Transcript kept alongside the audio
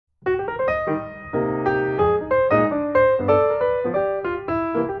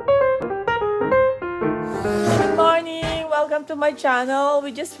to my channel.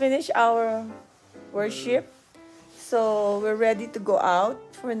 We just finished our worship. So we're ready to go out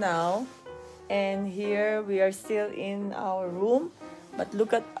for now. And here we are still in our room. But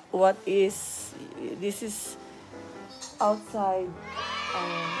look at what is, this is outside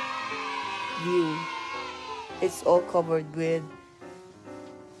view. It's all covered with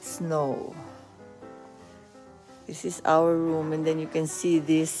snow. This is our room, and then you can see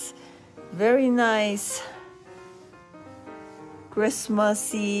this very nice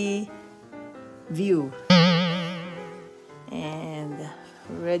Christmassy view. And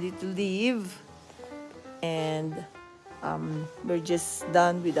we're ready to leave, and we're just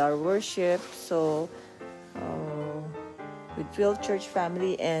done with our worship, so with Phil Church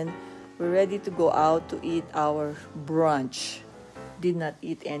family, and we're ready to go out to eat our brunch. Did not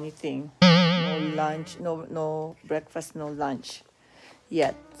eat anything, no lunch, no breakfast, no lunch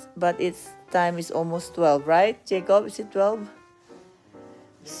yet, but it's time is almost 12, right, Jacob? Is it 12?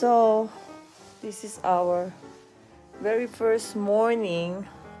 So this is our very first morning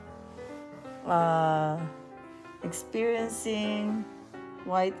experiencing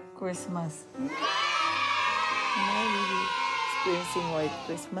White Christmas. Am I really experiencing White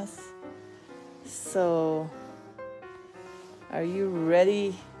Christmas? So are you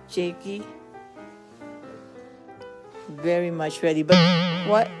ready, Jakey? Very much ready. But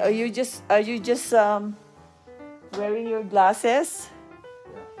what are you just wearing your glasses?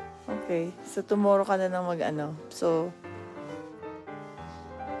 Okay, so tomorrow ka na lang mag-ano. So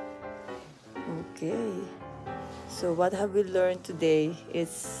okay. So what have we learned today?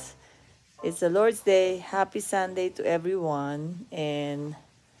 It's the Lord's Day. Happy Sunday to everyone, and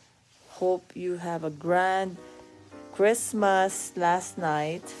hope you have a grand Christmas. Last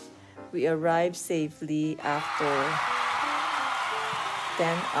night we arrived safely after 10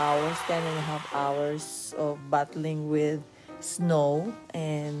 and a half hours of battling with snow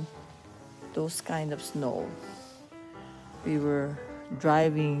and those kind of snow. We were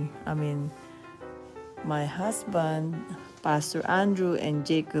driving, my husband, Pastor Andrew, and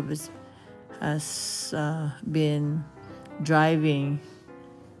Jacob has been driving,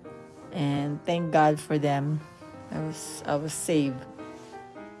 and thank God for them. I was saved.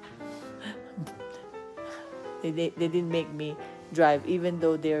 They didn't make me drive, even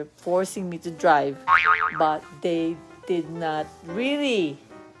though they're forcing me to drive, but they did not really.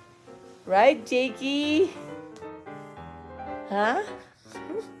 Right, Jakey? Huh?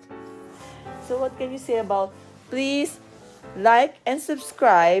 So what can you say about, please like and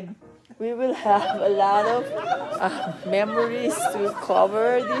subscribe. We will have a lot of memories to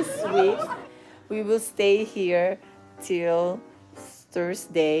cover this week. We will stay here till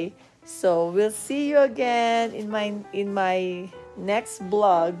Thursday. So we'll see you again in my next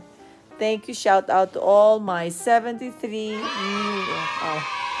vlog. Thank you. Shout out to all my 73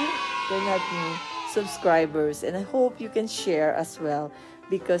 they're not new subscribers, and I hope you can share as well,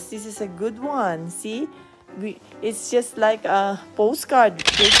 because this is a good one. See, it's just like a postcard,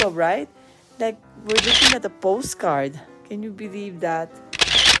 Jacob, right? Like we're looking at a postcard. Can you believe that?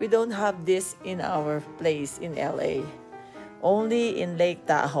 We don't have this in our place in LA, only in Lake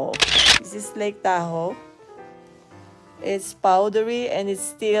Tahoe. This is Lake Tahoe. It's powdery and it's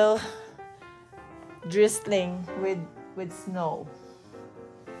still drizzling with snow.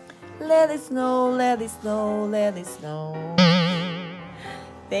 Let it snow, let it snow, let it snow.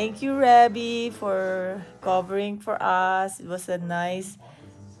 Thank you, Rabbi, for covering for us. It was a nice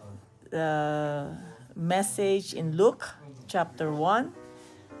message in Luke chapter 1.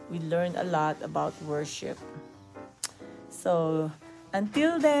 We learned a lot about worship. So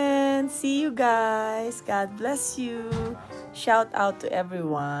until then, see you guys. God bless you. Shout out to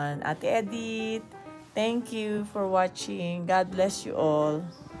everyone. Ate Edith, thank you for watching. God bless you all.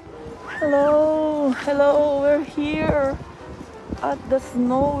 Hello, we're here at the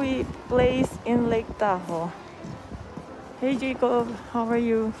snowy place in Lake Tahoe. Hey Jacob, how are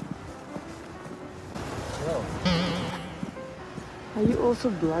you? Hello. Are you also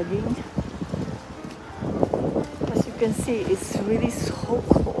vlogging? As you can see, it's really so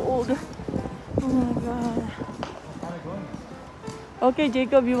cold. Oh my god. Okay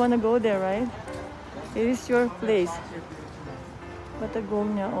Jacob, you wanna go there, right? It is your place.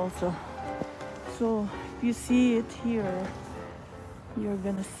 Patagonia also. So if you see it here, you're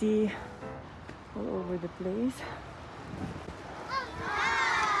gonna see all over the place.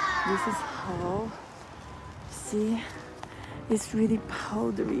 This is how, see, it's really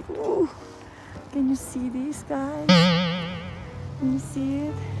powdery. Ooh. Can you see this, guys? Can you see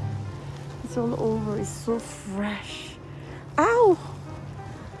it? It's all over. It's so fresh. Ow!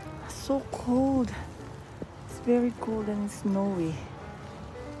 So cold. It's very cold and snowy.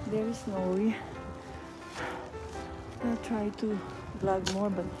 Very snowy. I'll try to vlog more,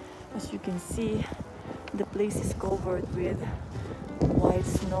 but as you can see, the place is covered with white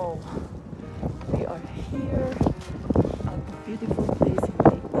snow. We are here at a beautiful place in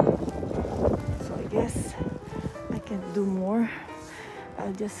Lake Tahoe. So I guess I can't do more.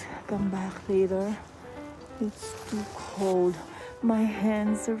 I'll just come back later. It's too cold. My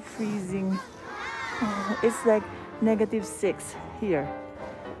hands are freezing. It's like -6 here.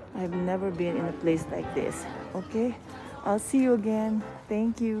 I've never been in a place like this. Okay, I'll see you again.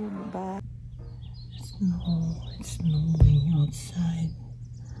 Thank you. Bye. It's snowing outside.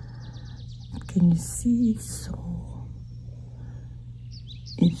 Can you see it?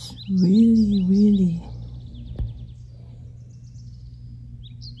 It's really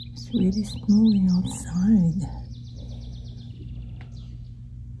snowing outside.